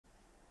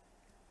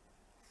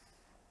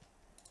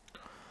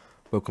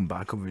Welcome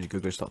back, everybody.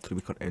 Good to start to the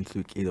week or end of the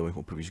week. Either way,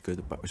 hope everybody's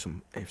good. Back with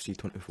some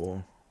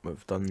FC24.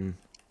 We've done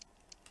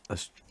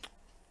this.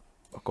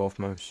 Fuck off,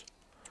 mouse.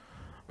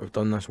 We've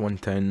done this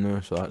 110 now,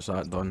 so that's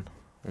that done.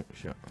 Oh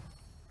shit.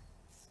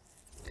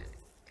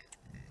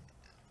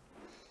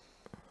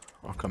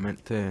 I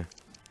meant to.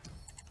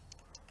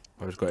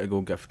 I was going to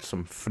go gift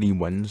some free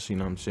wins, you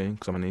know what I'm saying?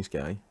 Because I'm a nice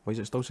guy. Why is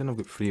it still saying I've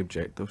got 3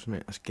 objectives,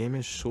 mate? This game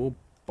is so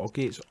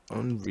buggy, it's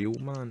unreal,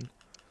 man. Do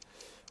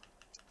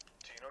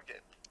you not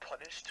get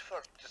punished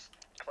for just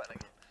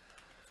quitting?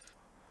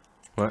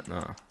 What?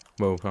 Nah.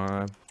 Well,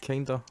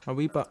 kinda. A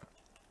wee bit.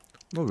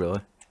 Not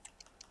really.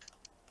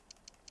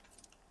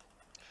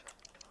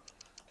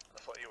 I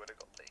thought you would have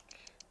got, like,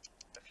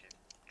 if you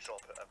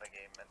drop out of a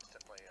game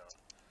instantly or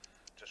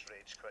just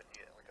rage quit,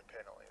 you get like a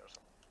penalty or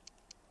something.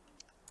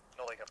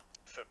 Not like a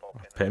football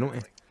penalty. Penalty?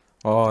 Like,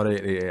 Oh,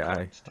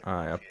 right,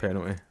 aye, a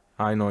penalty.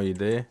 I know you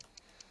do.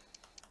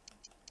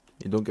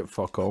 You don't get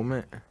fuck all,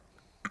 mate.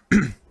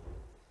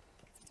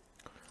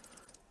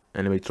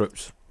 Anyway,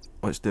 troops,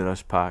 let's do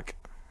this pack.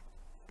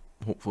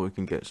 Hopefully we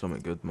can get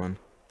something good, man.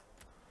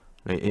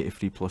 Right,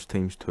 83 plus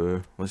times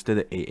 2. Let's do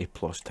the 80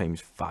 plus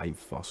times 5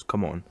 first.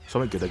 Come on,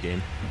 something good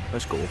again.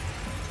 Let's go.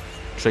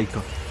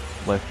 Striker,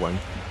 left wing.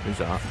 Who's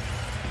that?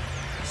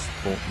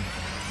 Sporting.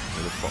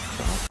 Who the fuck's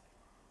that?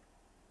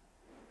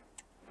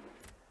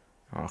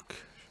 Fuck.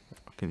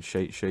 Fucking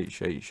shite,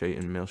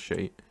 and more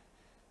shite.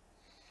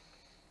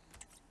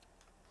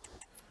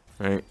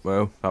 Right,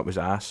 well, that was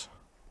ass.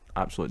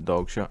 Absolute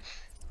dog shit.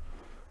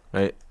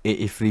 Right,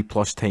 83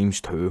 plus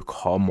times 2.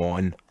 Come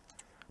on.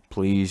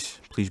 Please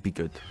be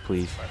good.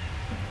 Please.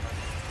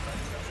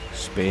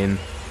 Spain,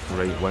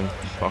 right wing.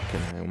 Fucking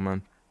hell,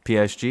 man.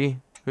 PSG?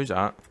 Who's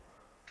that?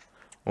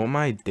 Oh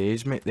my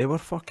days, mate. They were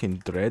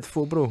fucking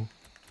dreadful, bro.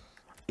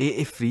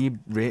 83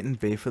 rating,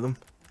 both of them.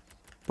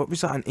 What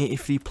was that, an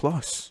 83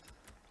 plus?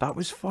 That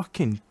was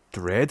fucking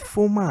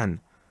dreadful,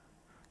 man.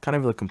 Can't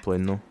really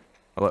complain, though.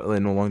 I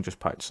literally no longer just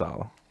packed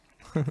Salah.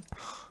 that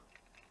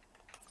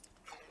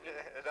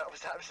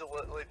was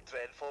absolutely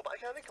dreadful, but I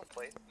can't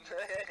complain.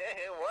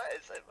 What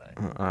is it,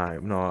 man?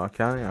 Alright, no,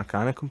 I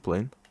can't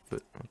complain.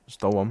 But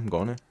still, I'm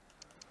gonna.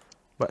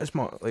 But it's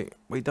more like,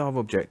 we do have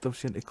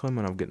objectives here to claim,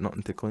 and I've got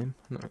nothing to claim.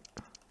 No.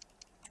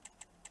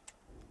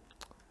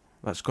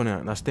 That's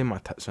doing my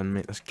tits in,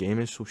 mate. This game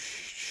is so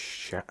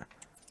shit.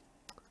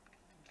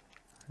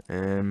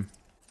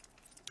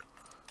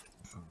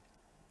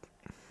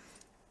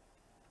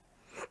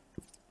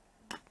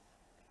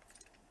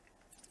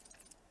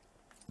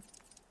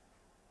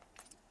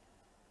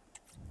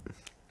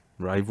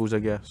 Rivals, I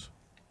guess.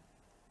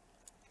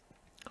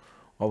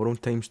 Oh, we're on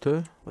times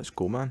 2. Let's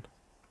go, man.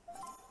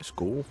 Let's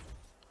go.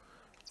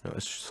 Right,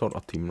 let's sort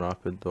of team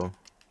rapid, though.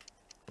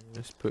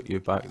 Let's put you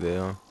back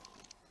there.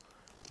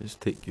 Let's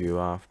take you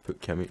off.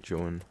 Put Kimmich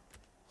on.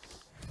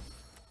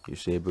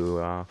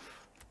 Yusebu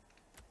off.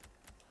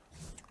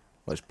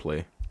 Let's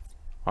play.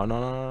 Oh,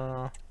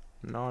 no.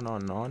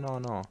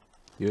 No.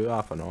 You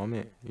off and on,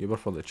 mate. You were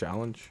for the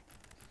challenge.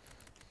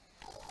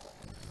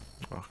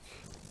 Ugh.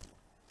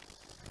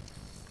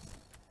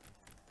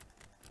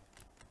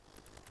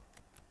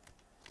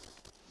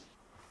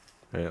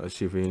 Right, let's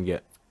see if we can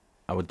get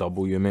a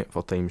W, mate,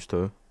 for times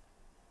 2.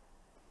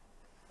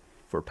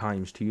 For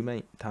times 2,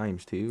 mate.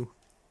 Times 2.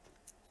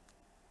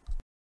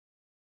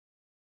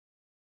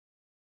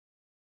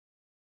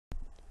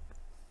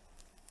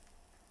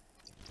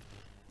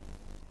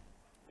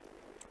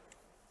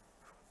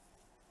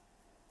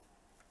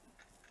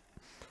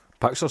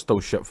 Packs are still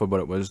shit for what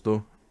it was,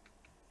 though.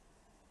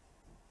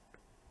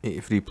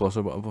 83 plus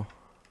or whatever.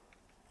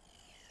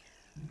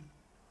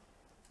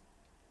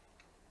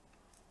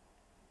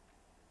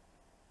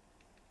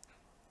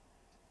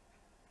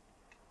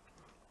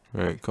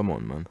 Right, come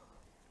on, man.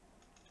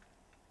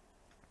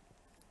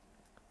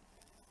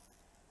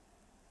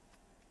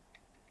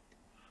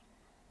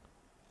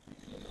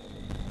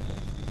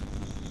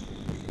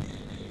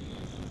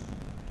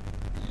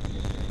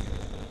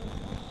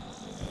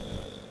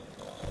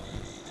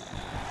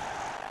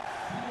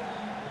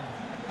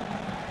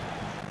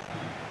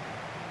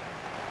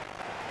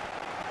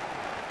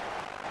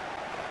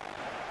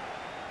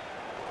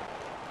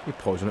 You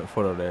pausing it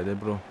for already,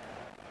 bro.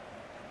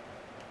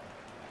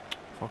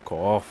 Fuck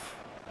off.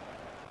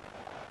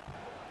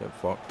 Get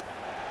fucked.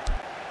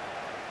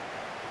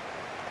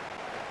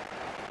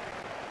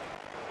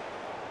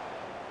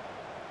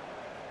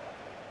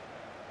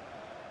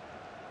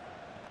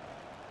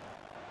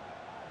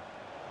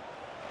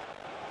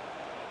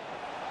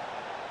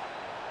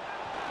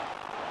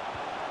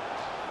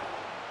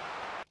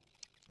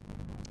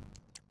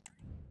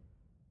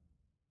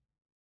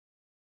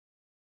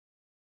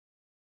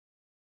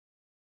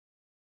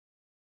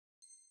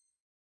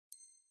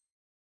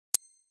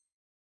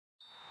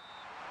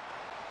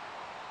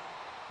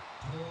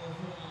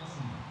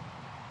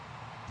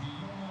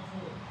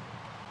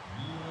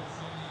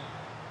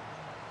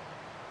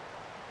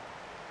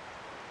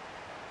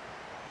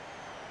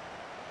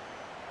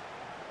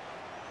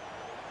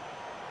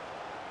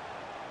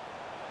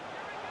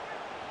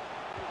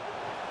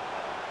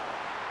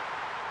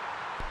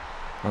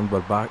 And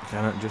we're back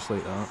in it just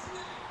like that.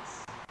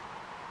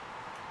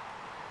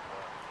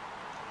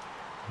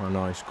 I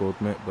know I scored,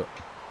 mate, but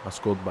I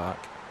scored back.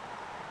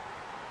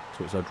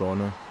 So it's a draw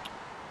now.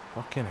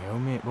 Fucking hell,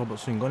 mate.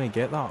 Robertson, gonna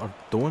get that or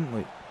don't?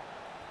 Like,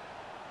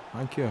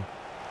 thank you.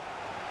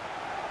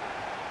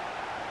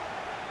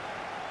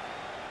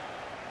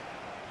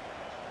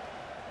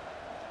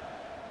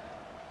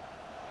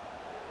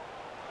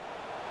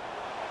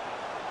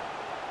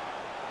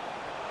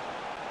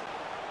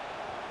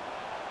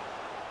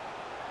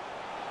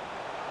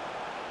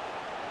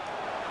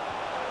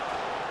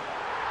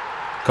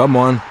 Come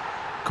on.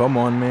 Come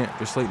on, mate.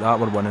 Just like that,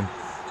 we're winning.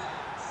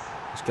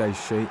 This guy's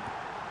shite.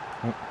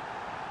 Oh.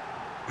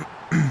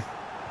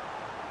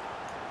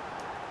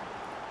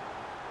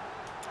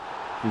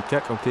 Free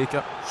kick, I'll take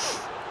it.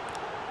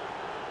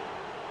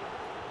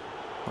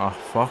 Ah, oh,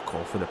 fuck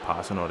off with the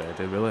passing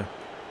already, really.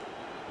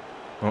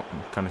 Oh,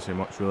 can't say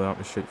much, really. That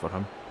was shite for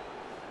him.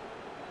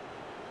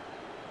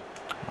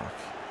 Fuck.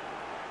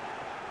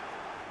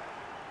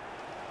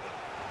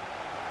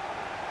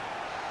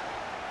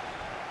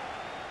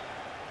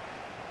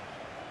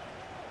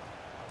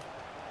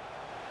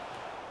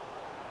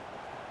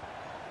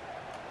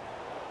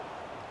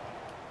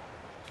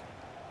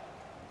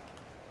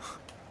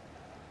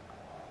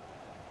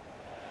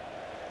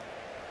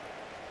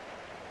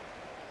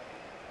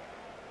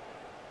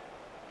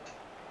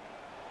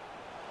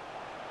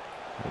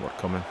 We're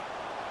coming.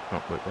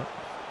 Not like that.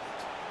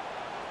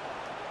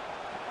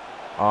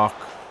 Oh,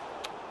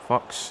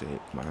 fuck's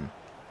sake, man.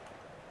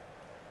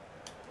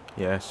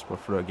 Yes, we're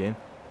through again.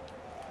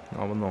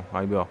 No, we're not.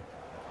 Aye, we are.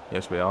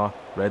 Yes, we are.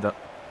 Read it.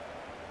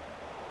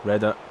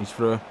 Read it. He's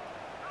through.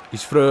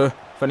 He's through.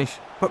 Finish.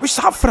 What was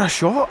that for a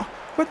shot?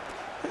 What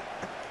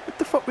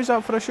the fuck was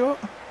that for a shot?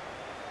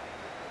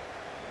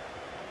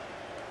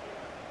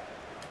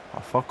 Oh,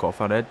 fuck off.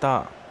 I read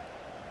that.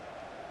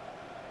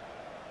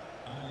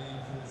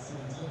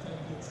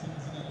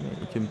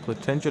 You can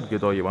pretend you're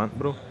good all you want,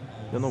 bro.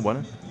 You're not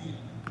winning.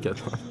 Get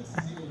on.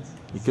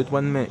 You could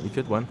win, mate. You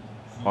could win.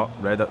 Oh,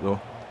 read it though.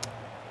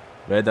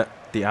 Read it.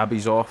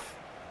 Diaby's off.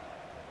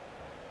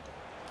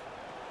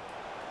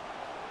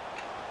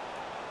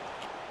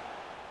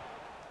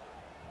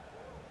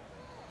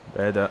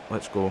 Read it.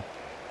 Let's go.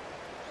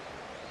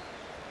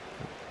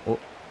 Oh.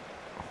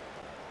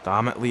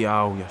 Damn it,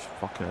 Leao. You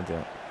fucking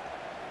idiot.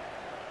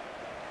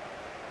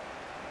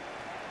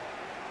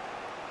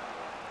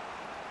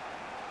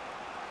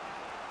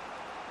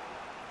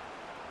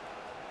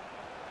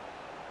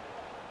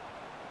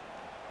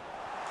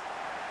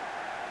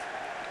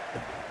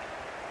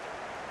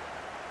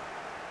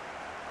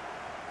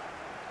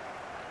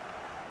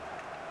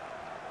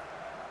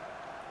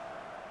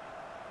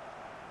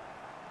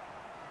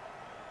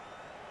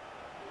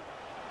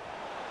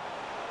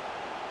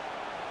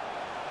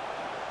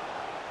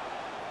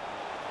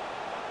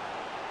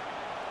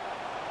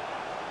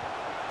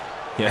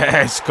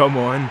 Yes, come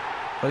on.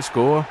 Let's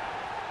go. Why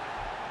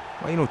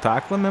are you not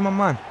tackling me, my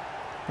man?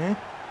 Eh?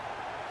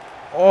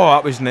 Oh,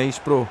 that was nice,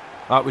 bro.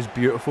 That was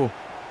beautiful.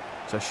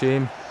 It's a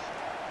shame.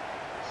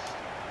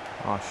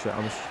 Oh, shit, I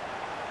was...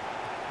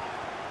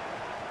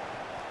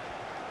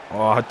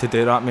 Oh, I had to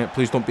do that, mate.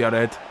 Please don't be a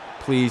red.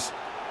 Please.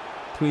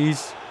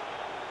 Please.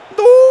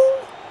 No!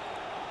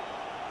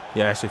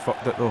 Yes, he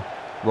fucked it, though.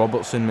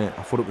 Robertson, mate.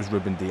 I thought it was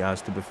Ruben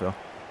Diaz, to be fair.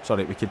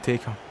 Sorry, we could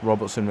take a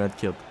Robertson red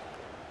card.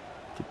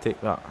 We could take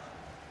that.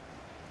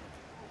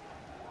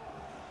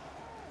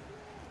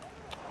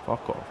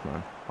 Fuck off,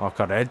 man. Oh,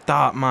 I read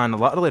that, man. I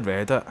literally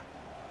read it.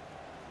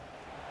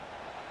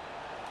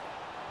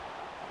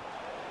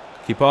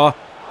 Keeper.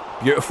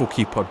 Beautiful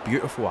keeper.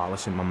 Beautiful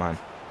Alisson, my man.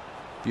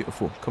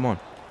 Beautiful. Come on.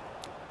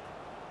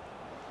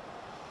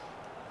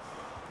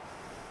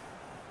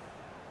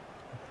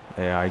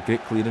 Aye,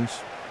 great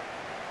clearance.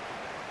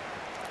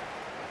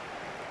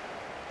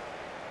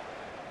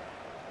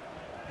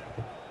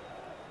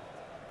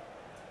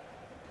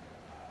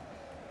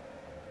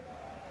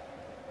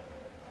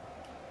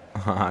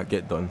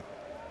 Get done.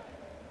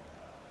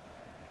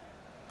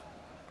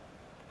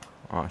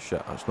 Oh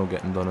shit, that's not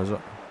getting done, is it?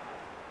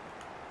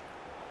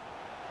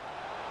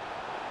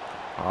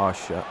 Oh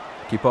shit.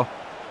 Keeper.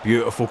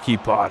 Beautiful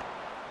keeper.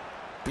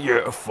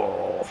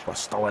 Beautiful. We're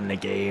still in the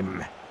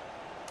game.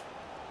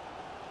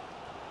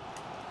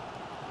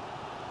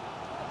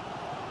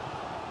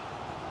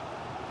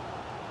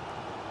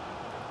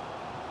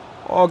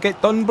 Oh,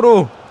 get done,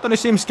 bro. Done the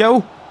same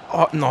skill.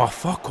 Oh, no,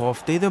 fuck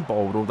off. Do the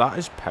ball, bro. That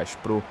is pish,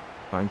 bro.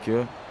 Thank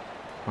you.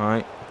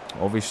 Right.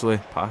 Obviously,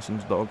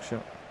 passing's dog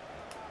shit.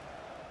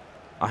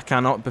 I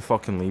cannot be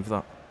fucking leave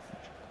that.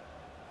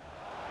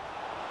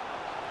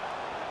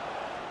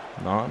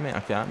 No, mate, I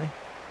can't.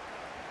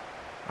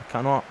 I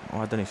cannot. Oh,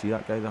 I didn't see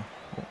that guy there.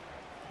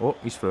 Oh,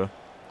 he's through.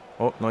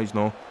 Oh, no, he's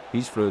no.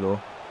 He's through,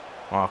 though.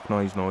 Oh, no,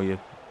 he's no, you.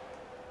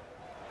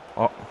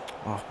 Oh,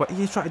 what are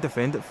you trying to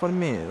defend it for,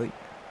 mate? Like...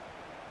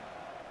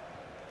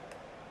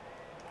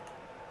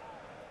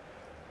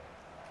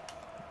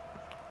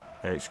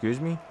 excuse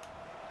me?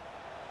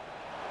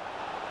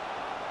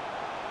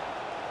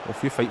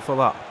 If you fight for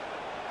that.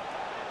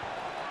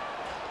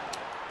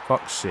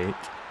 Fuck's sake.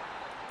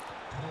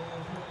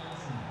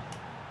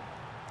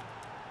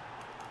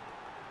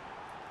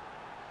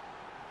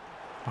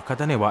 Fuck, I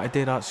didn't want to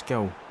do that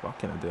skill.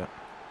 Fucking I do it.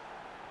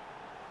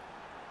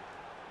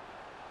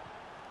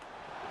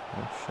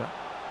 Oh shit.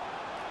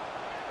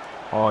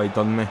 Oh, he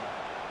done me.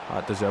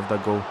 That deserved a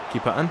goal.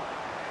 Keep it in.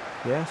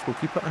 Yes, we'll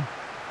keep it in.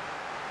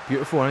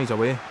 Beautiful, and he's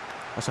away.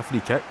 That's a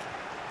free kick.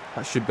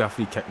 That should be a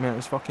free kick, mate. It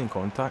was fucking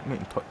contact,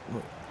 mate.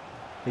 Look.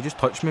 He just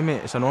touched me,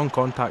 mate. It's a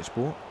non-contact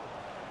sport.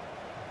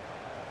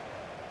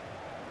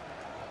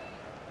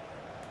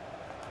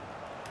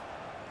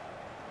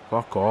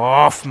 Fuck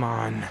off,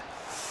 man.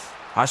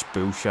 That's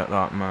bullshit,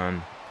 that,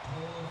 man.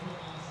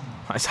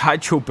 That's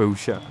actual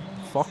bullshit.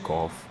 Fuck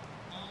off.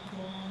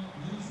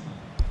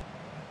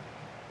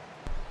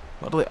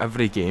 Literally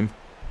every game.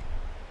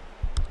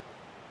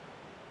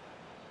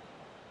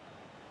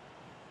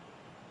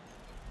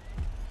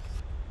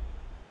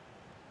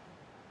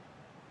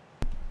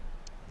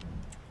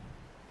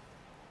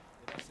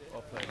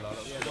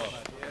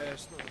 Yeah,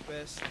 it's not the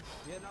best.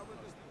 Yeah, no,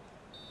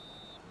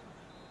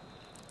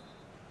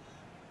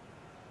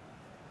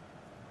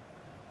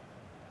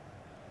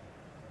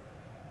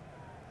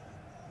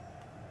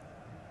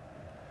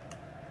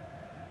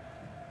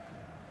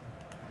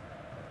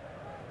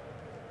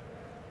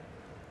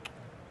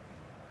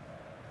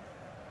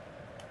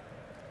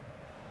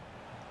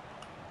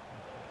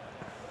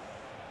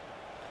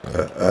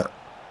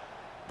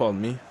 Pardon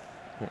me.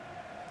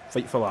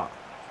 Fight for that.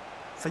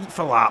 Fight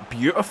for that.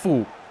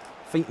 Beautiful.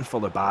 Fighting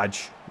for the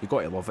badge. You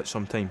gotta love it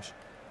sometimes.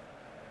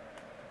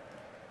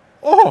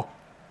 Oh!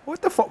 What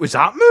the fuck was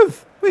that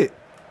move? Wait.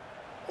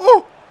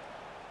 Oh!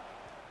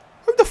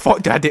 How the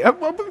fuck did I do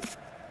it?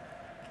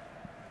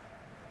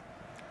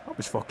 That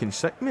was fucking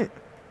sick, mate.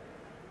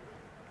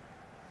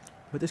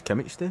 What does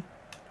Kimmich do?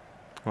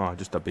 Oh,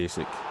 just a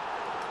basic.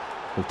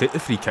 We'll take the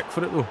free kick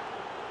for it though.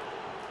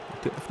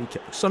 We'll take the free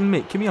kick. Son,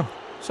 mate, come here.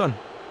 Son.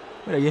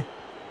 Where are you?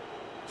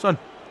 Son,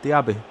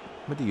 Diaby,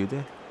 what do you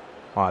do?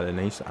 Oh, a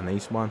nice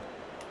one.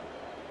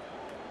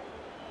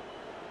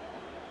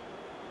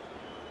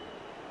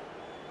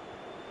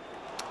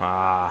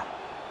 Ah.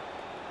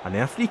 And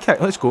then a free kick.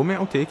 Let's go, mate.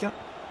 I'll take it.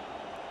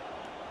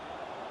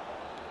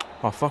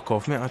 Oh, fuck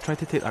off, mate. I tried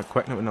to take that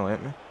quick and it wouldn't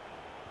let me.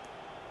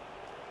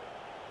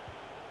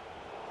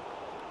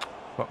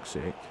 Fuck's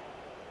sake.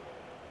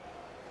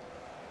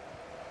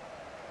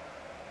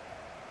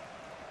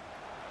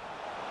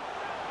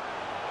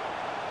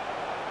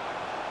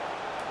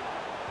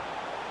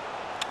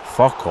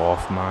 Fuck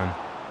off, man.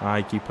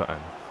 Aye, keep it in.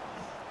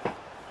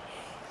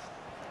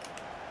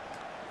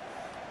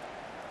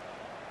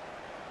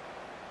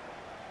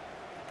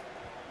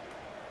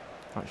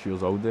 That's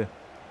yours all day.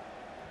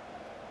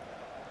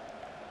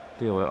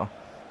 See you later.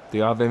 Do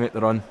you have him make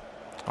the run?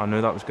 I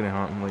knew that was going to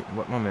happen. Like,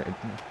 what am I meant to do?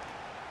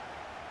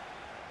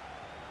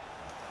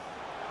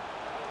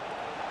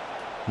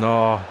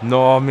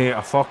 No,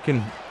 mate.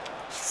 Fucking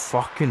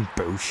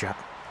bullshit.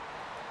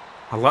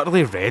 I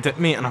literally read it,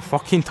 mate, and I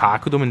fucking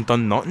tackled him and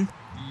done nothing.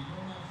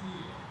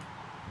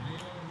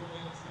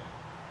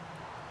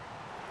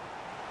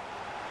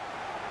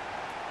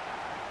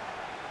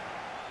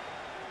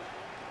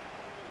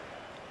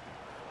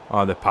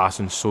 Oh, the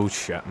passing's so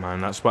shit, man.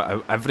 That's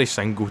what every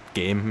single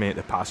game, mate,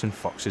 the passing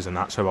fucks us, and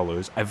that's how I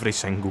lose. Every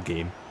single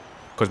game.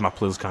 Because my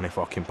players can't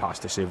fucking pass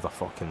to save their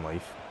fucking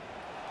life.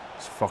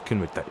 It's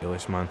fucking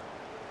ridiculous, man.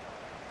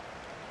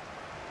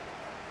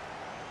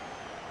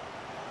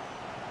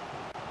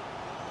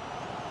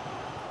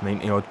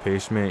 90 odd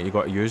pace, mate. You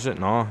got to use it?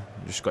 No,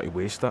 you just got to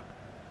waste it.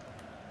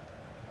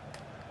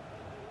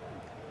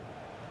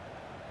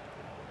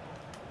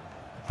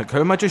 Like,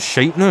 how am I just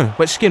shite now?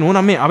 What's going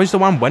on, mate? I was the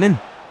one winning.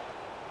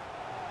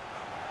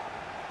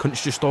 Couldn't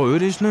just all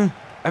ours now.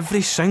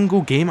 Every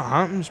single game it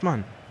happens,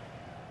 man.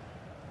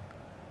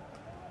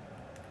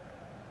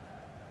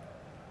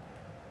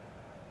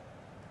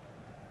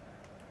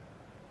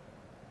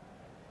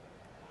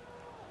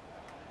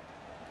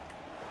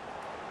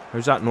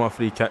 How's that not a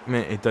free kick,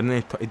 mate? He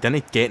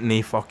didn't get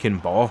any fucking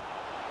ball.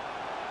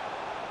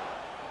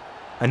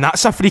 And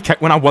that's a free kick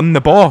when I won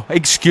the ball.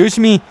 Excuse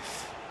me.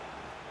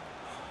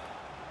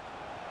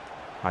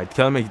 I'd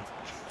kill me.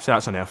 Say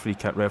that's an air free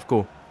kick, ref.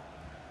 Go.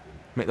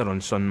 Make the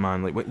run, son,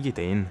 man. Like, what are you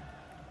doing?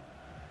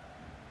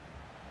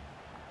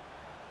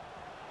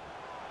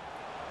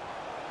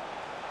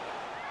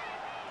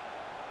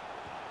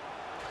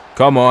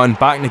 Come on,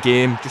 back in the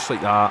game. Just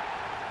like that.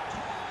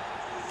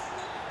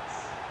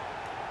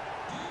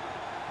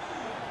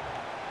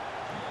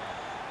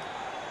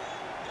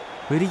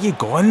 Where are you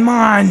going,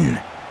 man?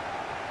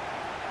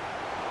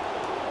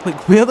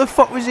 Like, where the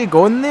fuck was he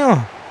going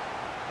there?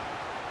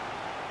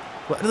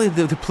 Literally,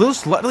 the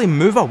players literally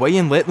move away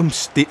and let them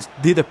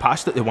do the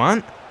pass that they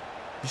want.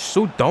 It's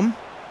so dumb.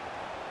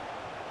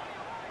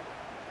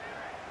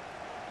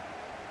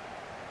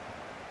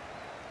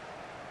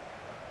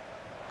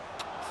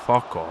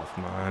 Fuck off,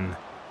 man.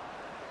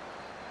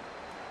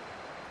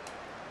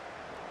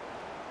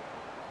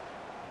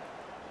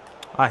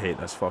 I hate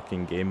this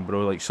fucking game,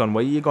 bro. Like, son,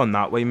 why are you going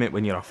that way, mate,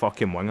 when you're a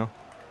fucking winger?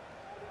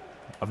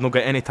 I've not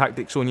got any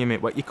tactics on you,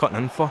 mate. What you cutting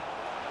in for?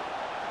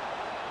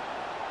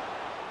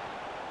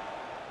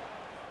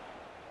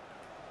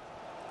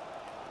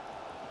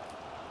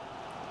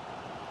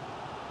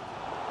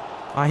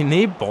 I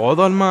nae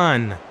bother,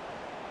 man.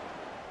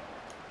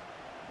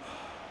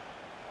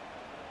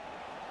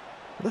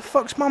 What the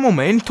fuck's my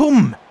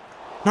momentum?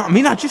 Know what I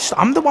mean?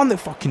 I'm the one that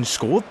fucking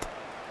scored.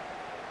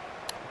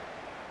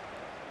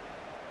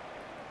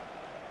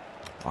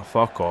 Oh,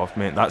 fuck off,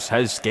 mate. That's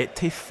his. Get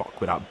to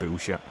fuck with that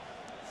bullshit.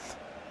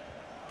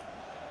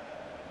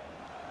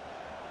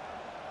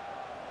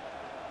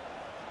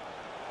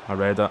 I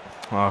read it.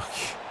 Ugh.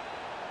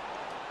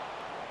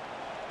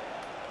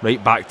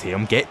 Right back to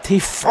him. Get to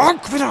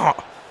fuck with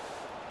that.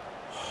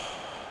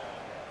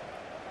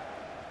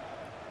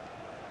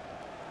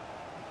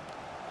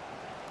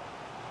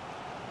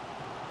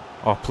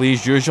 Oh,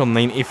 please use your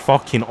 90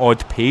 fucking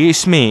odd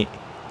pace, mate.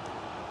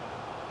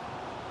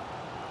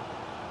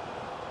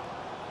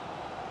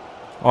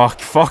 Oh,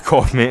 fuck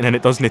off, mate, and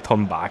it doesn't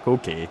turn back.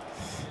 Okay.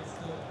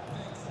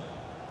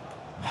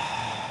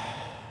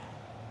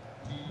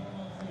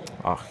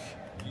 Ugh.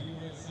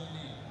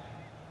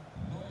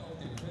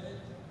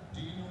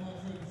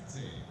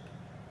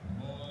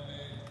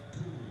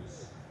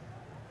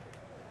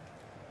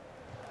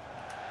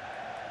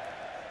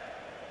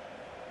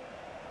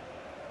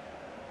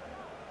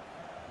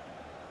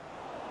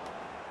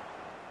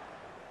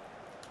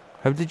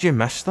 How did you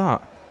miss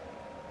that?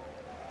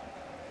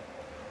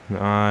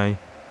 Aye.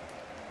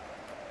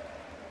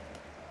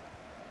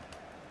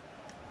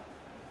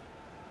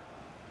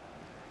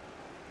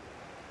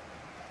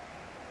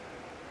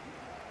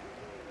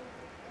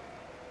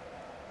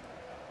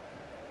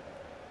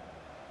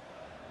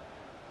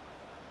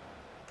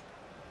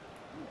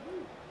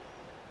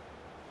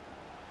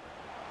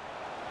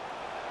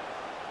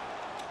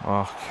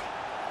 Oh.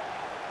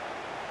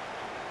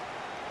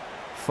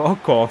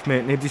 Fuck off,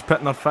 mate. Nobody's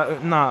putting their foot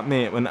out in that,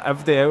 mate. When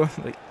every hour,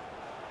 like,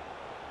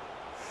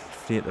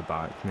 free at the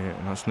back, mate,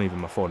 and that's not even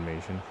my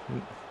formation.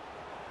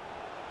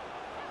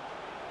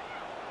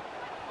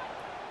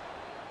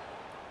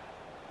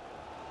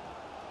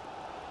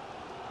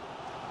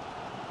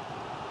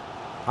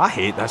 I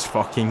hate this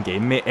fucking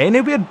game, mate.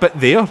 Anywhere but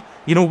there.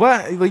 You know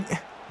what? Like,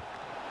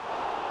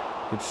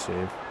 good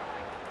save.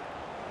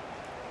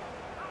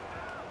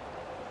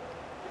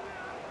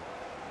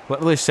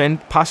 Literally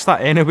send pass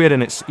that anywhere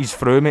and he's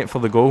through, mate, for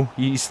the goal.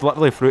 He's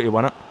literally through to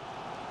win it.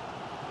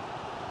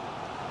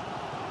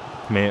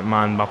 Mate,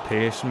 man, my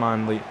pace,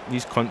 man, like,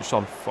 these cunts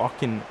are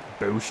fucking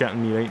bullshitting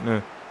me right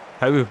now.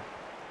 How?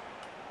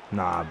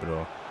 Nah,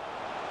 bro.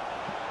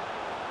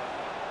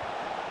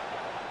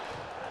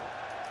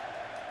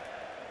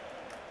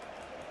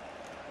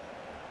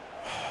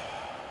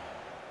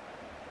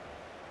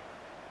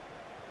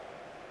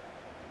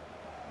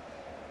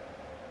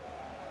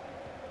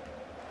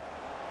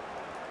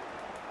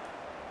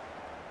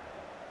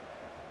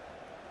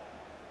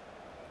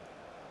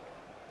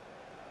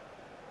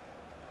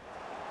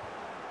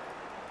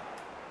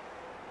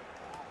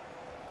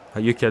 Are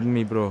you kidding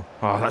me, bro?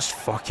 Oh, that's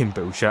fucking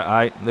bullshit.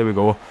 Alright, there we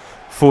go.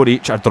 4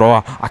 each, a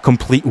draw. A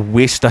complete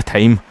waste of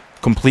time.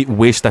 Complete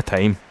waste of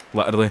time.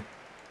 Literally.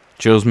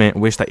 Cheers, mate.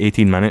 Waste of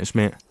 18 minutes,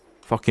 mate.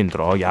 Fucking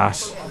draw,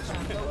 yes.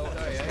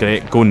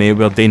 Great. Go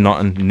nowhere. Do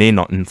nothing. Nae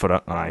nothing for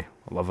it. Aye.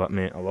 I love it,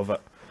 mate. I love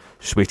it.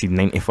 Just waited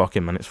 90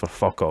 fucking minutes for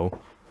fuck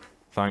all.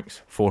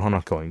 Thanks.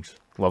 400 coins.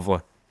 Lovely.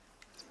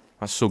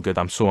 That's so good.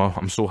 I'm so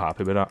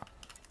happy with that.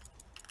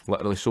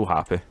 Literally so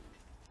happy.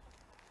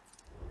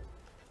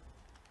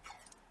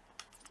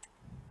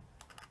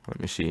 Let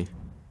me see.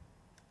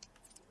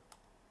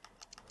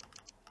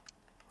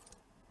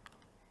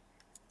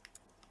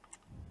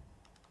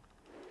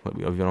 What,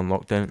 have you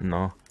unlocked it?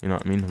 No. You know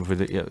what I mean?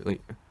 With it, yeah,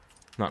 like, you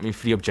know what I mean?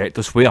 3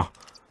 objectives. Where?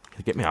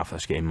 Get me off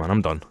this game, man.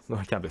 I'm done.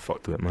 I can't be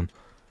fucked with it, man.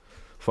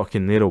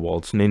 Fucking no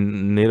rewards. No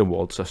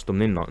reward system.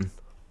 No nothing.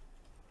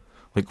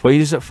 Like, why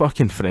is it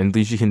fucking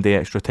friendlies you can do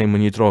extra time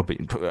when you draw, but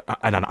in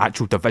an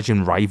actual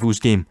division rivals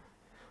game?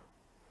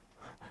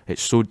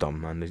 It's so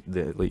dumb, man.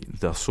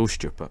 They're so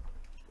stupid.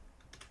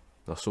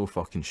 They're so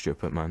fucking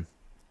stupid, man.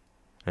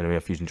 Anyway,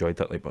 if you enjoyed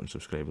that, like button,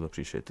 subscribe, I'll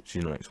appreciate it. See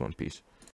you in the next one. Peace.